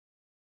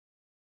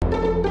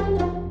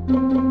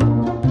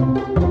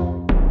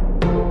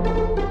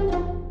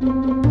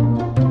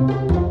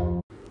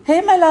Hey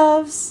my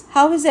loves,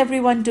 how is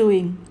everyone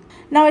doing?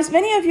 Now, as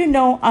many of you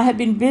know, I have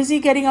been busy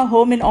getting a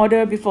home in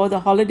order before the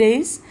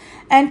holidays,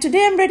 and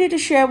today I'm ready to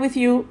share with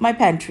you my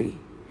pantry.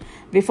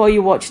 Before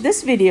you watch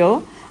this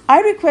video, I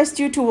request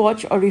you to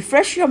watch or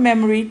refresh your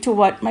memory to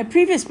what my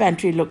previous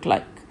pantry looked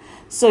like,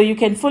 so you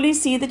can fully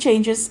see the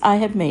changes I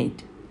have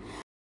made.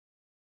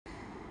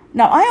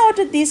 Now, I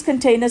ordered these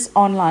containers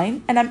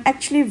online and I'm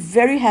actually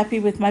very happy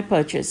with my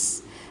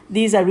purchase.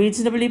 These are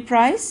reasonably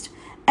priced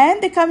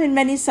and they come in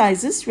many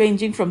sizes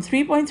ranging from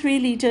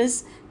 3.3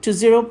 liters to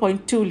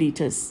 0.2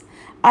 liters.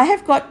 I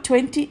have got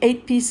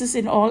 28 pieces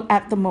in all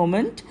at the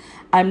moment.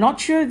 I'm not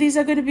sure if these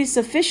are going to be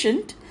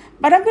sufficient,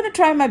 but I'm going to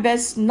try my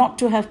best not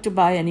to have to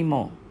buy any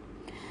more.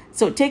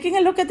 So taking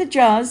a look at the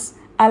jars,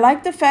 I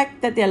like the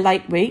fact that they're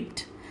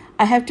lightweight.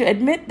 I have to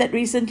admit that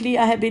recently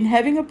I have been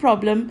having a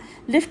problem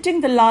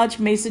lifting the large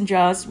mason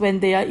jars when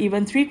they are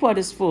even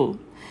 3/4 full.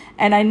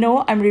 And I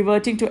know I'm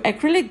reverting to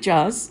acrylic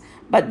jars,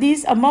 but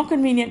these are more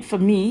convenient for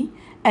me,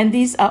 and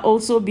these are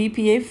also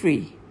BPA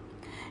free.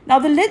 Now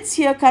the lids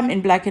here come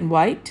in black and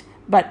white,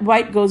 but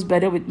white goes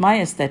better with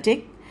my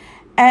aesthetic.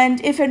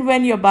 And if and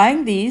when you're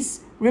buying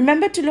these,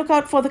 remember to look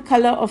out for the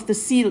color of the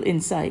seal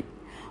inside.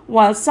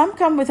 While some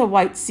come with a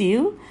white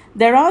seal,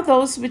 there are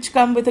those which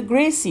come with a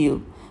gray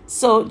seal.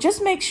 So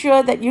just make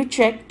sure that you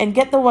check and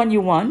get the one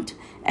you want,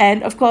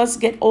 and of course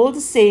get all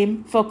the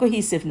same for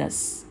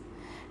cohesiveness.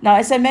 Now,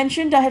 as I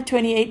mentioned, I have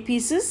 28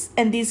 pieces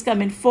and these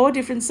come in 4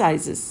 different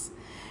sizes.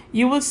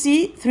 You will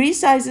see 3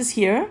 sizes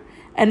here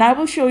and I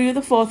will show you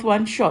the 4th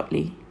one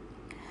shortly.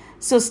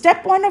 So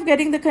step 1 of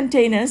getting the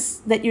containers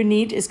that you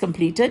need is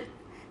completed.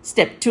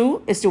 Step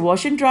 2 is to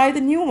wash and dry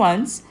the new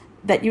ones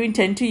that you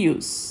intend to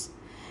use.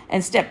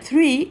 And step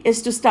 3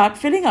 is to start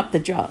filling up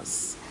the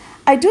jars.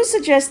 I do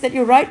suggest that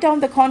you write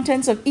down the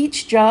contents of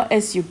each jar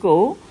as you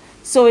go,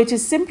 so it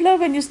is simpler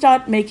when you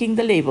start making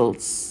the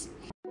labels.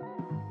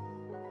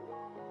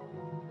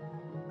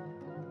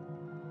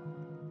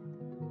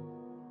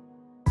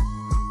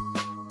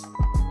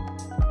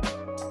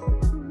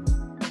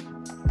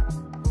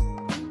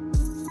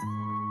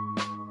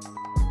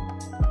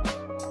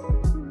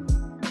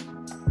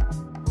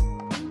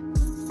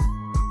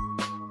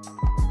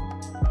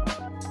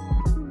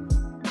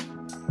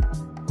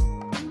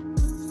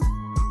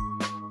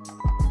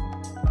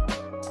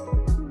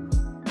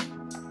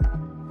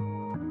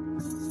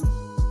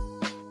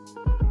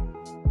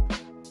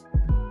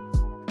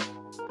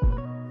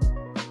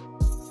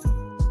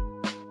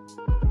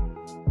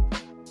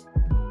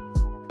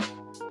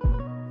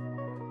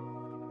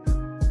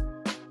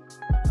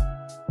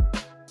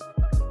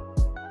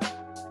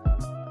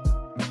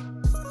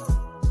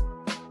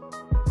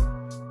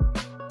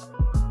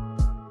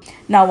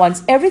 Now,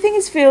 once everything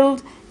is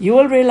filled, you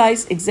will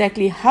realize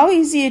exactly how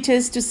easy it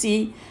is to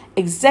see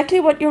exactly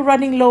what you're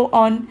running low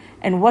on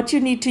and what you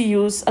need to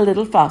use a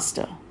little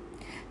faster.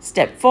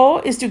 Step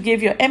 4 is to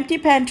give your empty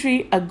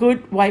pantry a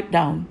good wipe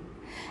down.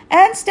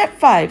 And step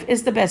 5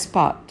 is the best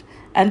part,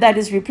 and that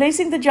is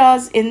replacing the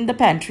jars in the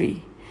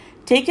pantry.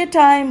 Take your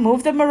time,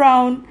 move them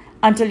around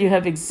until you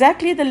have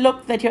exactly the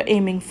look that you're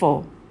aiming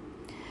for.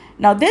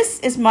 Now, this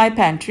is my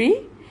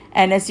pantry.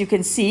 And as you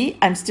can see,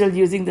 I'm still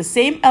using the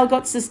same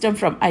Elgot system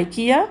from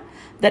IKEA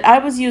that I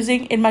was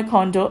using in my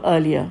condo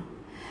earlier.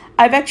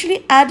 I've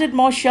actually added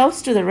more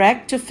shelves to the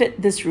rack to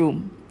fit this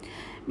room.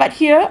 But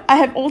here I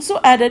have also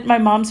added my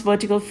mom's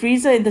vertical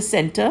freezer in the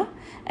center,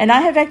 and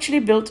I have actually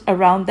built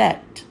around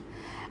that.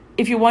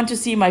 If you want to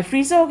see my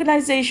freezer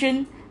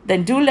organization,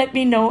 then do let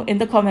me know in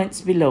the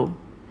comments below.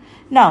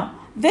 Now,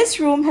 this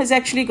room has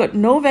actually got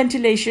no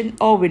ventilation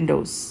or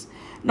windows.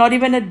 Not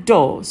even a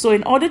door. So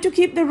in order to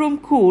keep the room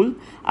cool,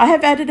 I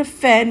have added a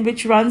fan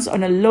which runs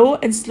on a low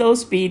and slow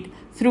speed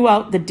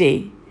throughout the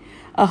day.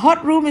 A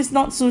hot room is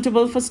not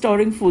suitable for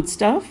storing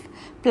foodstuff.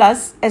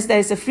 Plus, as there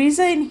is a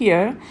freezer in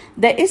here,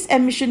 there is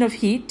emission of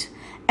heat,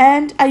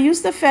 and I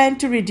use the fan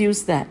to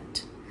reduce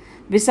that.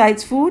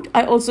 Besides food,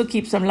 I also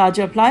keep some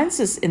larger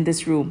appliances in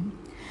this room.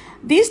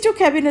 These 2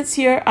 cabinets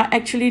here are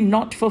actually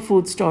not for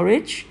food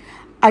storage.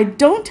 I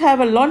don't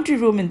have a laundry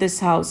room in this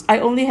house. I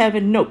only have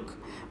a nook,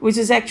 which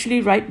is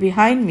actually right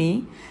behind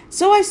me.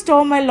 So I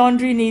store my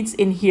laundry needs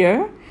in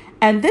here,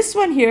 and this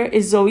one here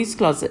is Zoe's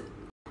closet.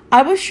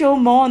 I will show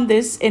more on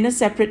this in a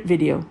separate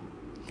video.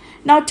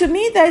 Now, to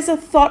me, there is a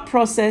thought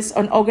process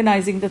on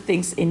organizing the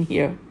things in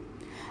here.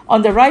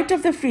 On the right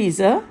of the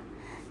freezer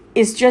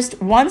is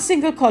just one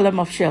single column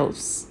of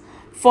shelves,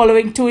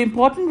 following 2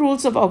 important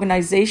rules of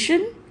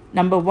organization.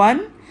 Number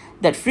 1,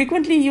 that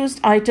frequently used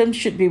items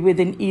should be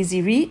within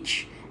easy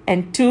reach,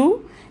 and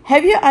 2,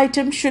 heavier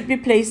items should be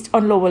placed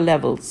on lower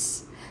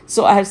levels.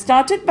 So I have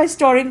started by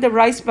storing the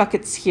rice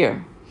buckets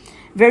here.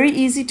 Very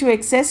easy to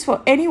access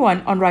for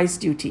anyone on rice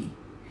duty.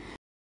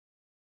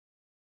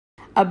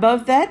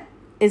 Above that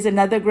is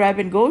another grab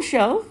and go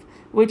shelf,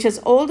 which has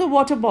all the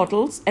water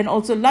bottles and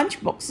also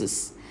lunch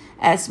boxes,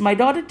 as my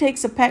daughter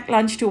takes a packed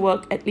lunch to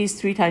work at least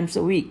 3 times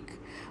a week.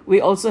 We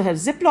also have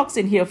Ziplocs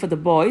in here for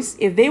the boys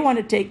if they want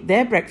to take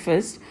their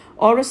breakfast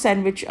or a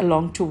sandwich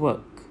along to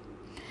work.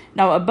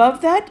 Now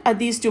above that are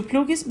these 2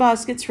 plugis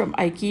baskets from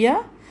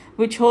IKEA.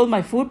 which hold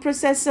my food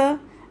processor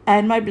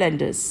and my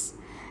blenders.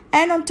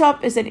 And on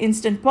top is an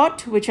instant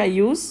pot, which I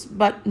use,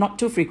 but not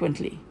too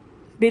frequently.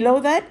 Below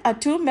that are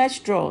two mesh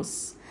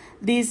drawers.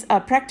 These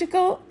are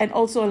practical and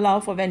also allow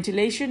for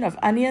ventilation of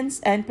onions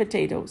and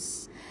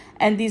potatoes.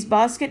 And these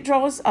basket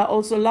drawers are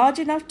also large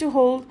enough to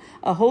hold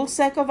a whole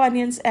sack of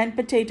onions and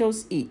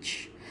potatoes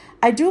each.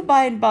 I do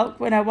buy in bulk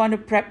when I want to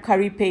prep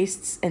curry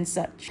pastes and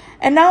such.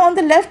 And now on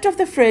the left of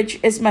the fridge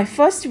is my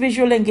first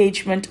visual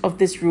engagement of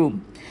this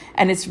room.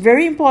 And it's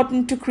very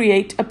important to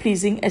create a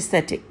pleasing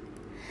aesthetic.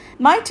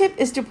 My tip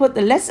is to put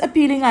the less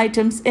appealing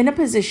items in a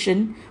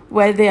position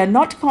where they are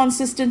not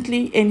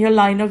consistently in your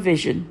line of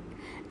vision,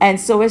 and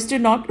so as to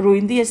not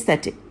ruin the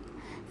aesthetic.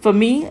 For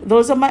me,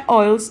 those are my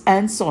oils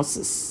and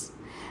sauces.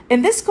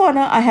 In this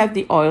corner, I have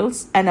the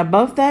oils, and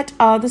above that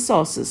are the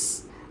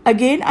sauces.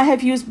 Again, I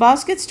have used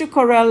baskets to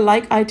corral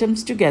like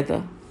items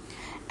together.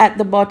 At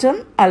the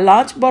bottom are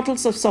large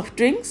bottles of soft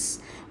drinks.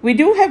 We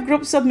do have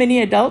groups of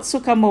mini adults who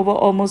come over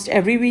almost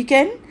every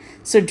weekend,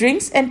 so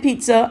drinks and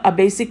pizza are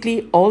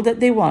basically all that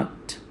they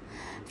want.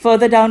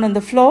 Further down on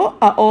the floor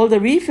are all the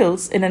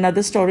refills in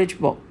another storage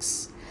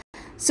box.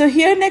 So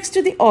here next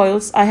to the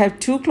oils, I have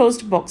two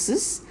closed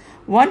boxes.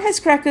 One has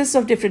crackers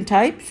of different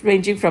types,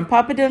 ranging from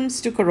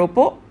papadums to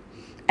koropo,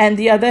 and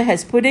the other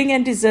has pudding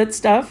and dessert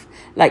stuff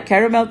like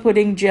caramel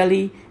pudding,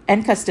 jelly,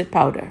 and custard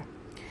powder.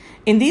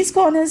 In these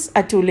corners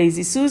are two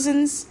Lazy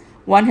Susans.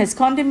 One has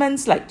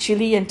condiments like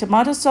chili and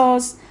tomato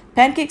sauce,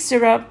 pancake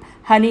syrup,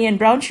 honey and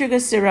brown sugar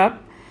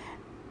syrup,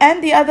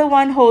 and the other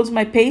one holds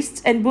my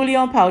pastes and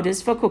bouillon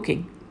powders for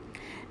cooking.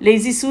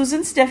 Lazy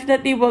Susans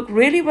definitely work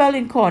really well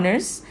in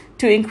corners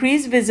to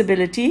increase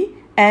visibility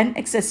and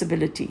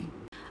accessibility.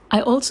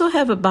 I also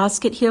have a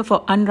basket here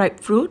for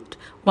unripe fruit.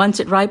 Once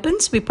it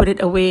ripens, we put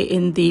it away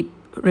in the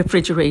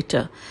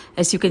refrigerator.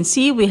 As you can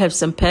see, we have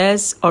some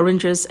pears,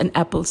 oranges, and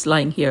apples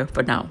lying here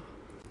for now.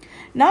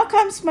 Now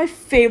comes my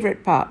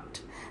favorite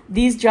part,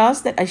 these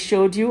jars that I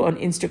showed you on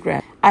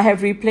Instagram. I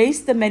have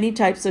replaced the many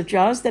types of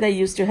jars that I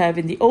used to have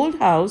in the old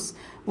house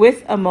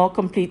with a more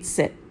complete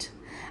set.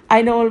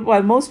 I know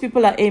while most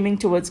people are aiming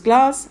towards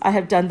glass, I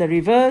have done the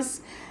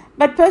reverse,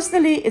 but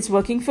personally it's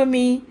working for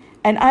me,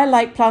 and I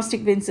like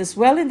plastic bins as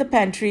well in the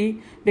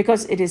pantry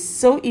because it is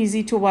so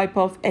easy to wipe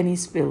off any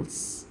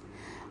spills.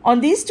 On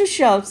these two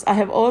shelves, I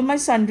have all my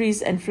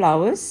sundries and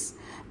flowers.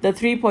 The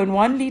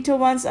 3.1 litre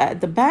ones are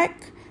at the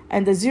back,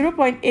 and the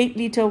 0.8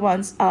 litre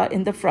ones are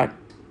in the front.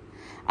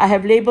 I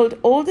have labeled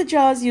all the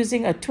jars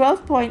using a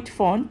 12-point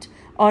font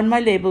on my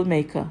label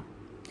maker.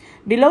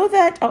 Below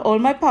that are all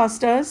my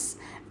pastas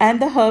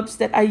and the herbs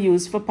that I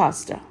use for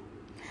pasta.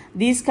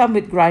 These come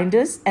with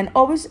grinders and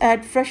always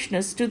add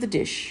freshness to the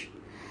dish.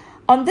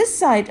 On this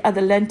side are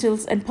the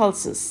lentils and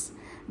pulses.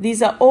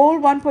 These are all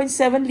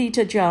 1.7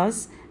 litre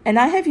jars, and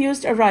I have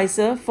used a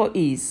riser for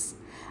ease.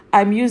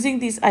 I'm using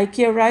these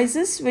IKEA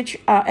risers, which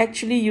are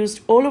actually used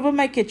all over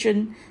my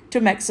kitchen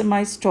to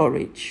maximize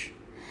storage.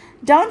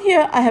 Down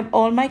here, I have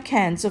all my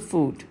cans of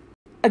food.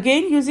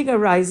 Again, using a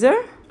riser,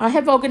 I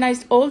have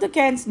organized all the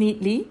cans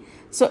neatly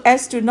so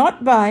as to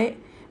not buy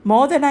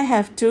more than I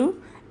have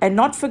to and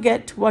not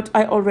forget what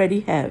I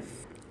already have.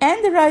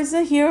 And the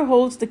riser here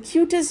holds the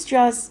cutest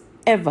jars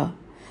ever.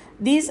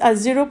 These are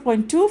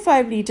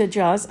 0.25 litre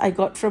jars I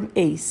got from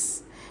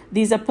Ace.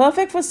 These are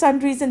perfect for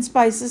sundries and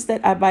spices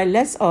that I buy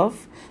less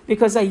of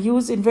because I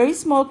use in very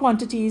small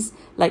quantities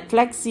like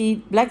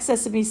flaxseed, black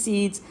sesame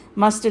seeds,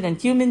 mustard and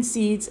cumin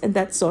seeds, and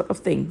that sort of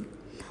thing.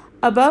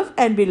 Above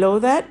and below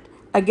that,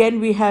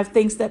 again we have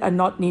things that are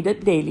not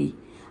needed daily.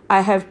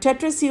 I have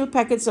Tetra Seal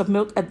packets of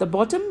milk at the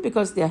bottom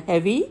because they're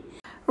heavy.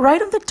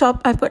 Right on the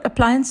top, I've got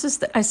appliances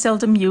that I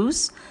seldom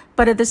use,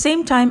 but at the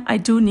same time I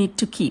do need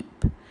to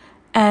keep.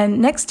 And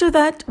next to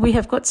that, we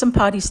have got some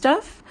party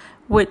stuff,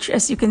 which,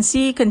 as you can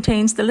see,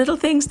 contains the little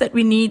things that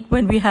we need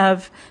when we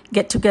have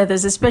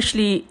get-togethers,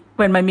 especially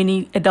when my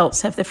mini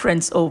adults have their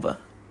friends over.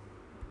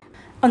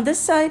 On this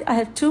side, I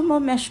have two more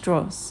mesh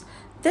drawers.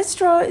 This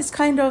drawer is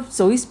kind of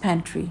Zoe's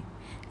pantry.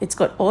 It's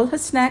got all her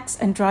snacks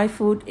and dry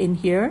food in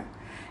here,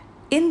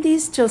 in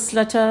these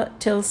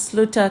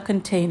Tilsluta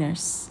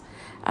containers.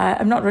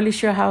 I'm not really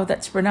sure how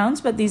that's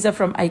pronounced, but these are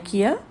from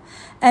IKEA.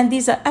 And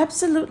these are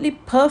absolutely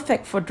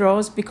perfect for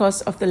drawers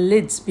because of the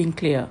lids being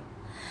clear.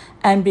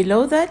 And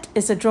below that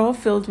is a drawer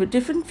filled with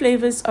different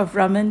flavors of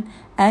ramen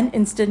and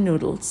instant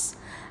noodles.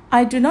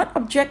 I do not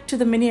object to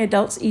the mini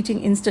adults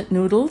eating instant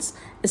noodles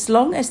as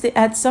long as they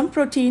add some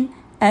protein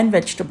and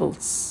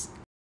vegetables.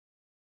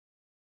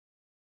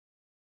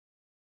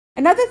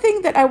 Another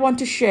thing that I want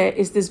to share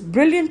is this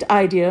brilliant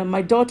idea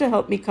my daughter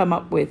helped me come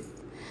up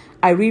with.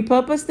 I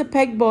repurposed the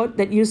pegboard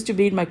that used to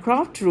be in my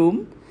craft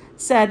room.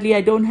 Sadly,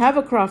 I don't have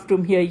a craft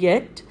room here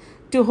yet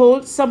to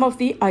hold some of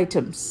the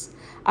items.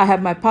 I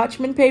have my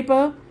parchment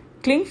paper,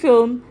 cling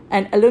film,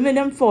 and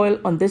aluminum foil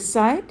on this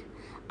side.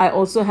 I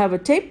also have a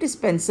tape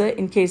dispenser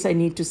in case I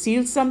need to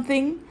seal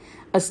something,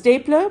 a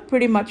stapler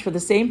pretty much for the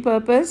same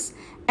purpose,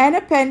 and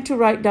a pen to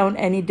write down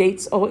any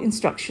dates or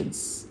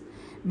instructions.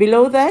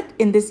 Below that,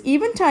 in this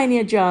even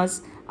tinier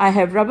jars, I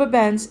have rubber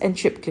bands and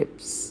chip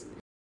clips.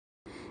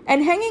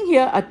 And hanging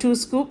here are 2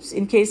 scoops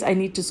in case I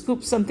need to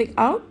scoop something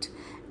out,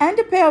 and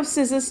a pair of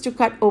scissors to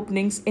cut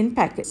openings in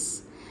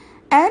packets.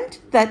 And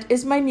that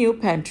is my new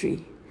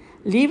pantry.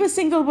 Leave a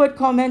single word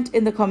comment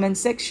in the comment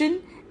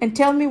section and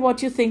tell me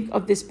what you think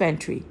of this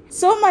pantry.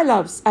 So my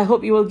loves, I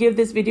hope you will give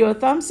this video a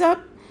thumbs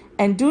up,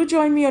 and do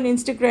join me on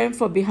Instagram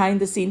for behind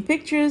the scene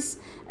pictures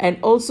and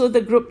also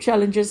the group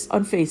challenges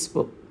on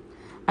Facebook.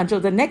 Until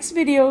the next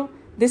video,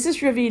 this is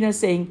Raveena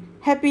saying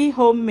happy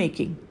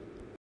homemaking.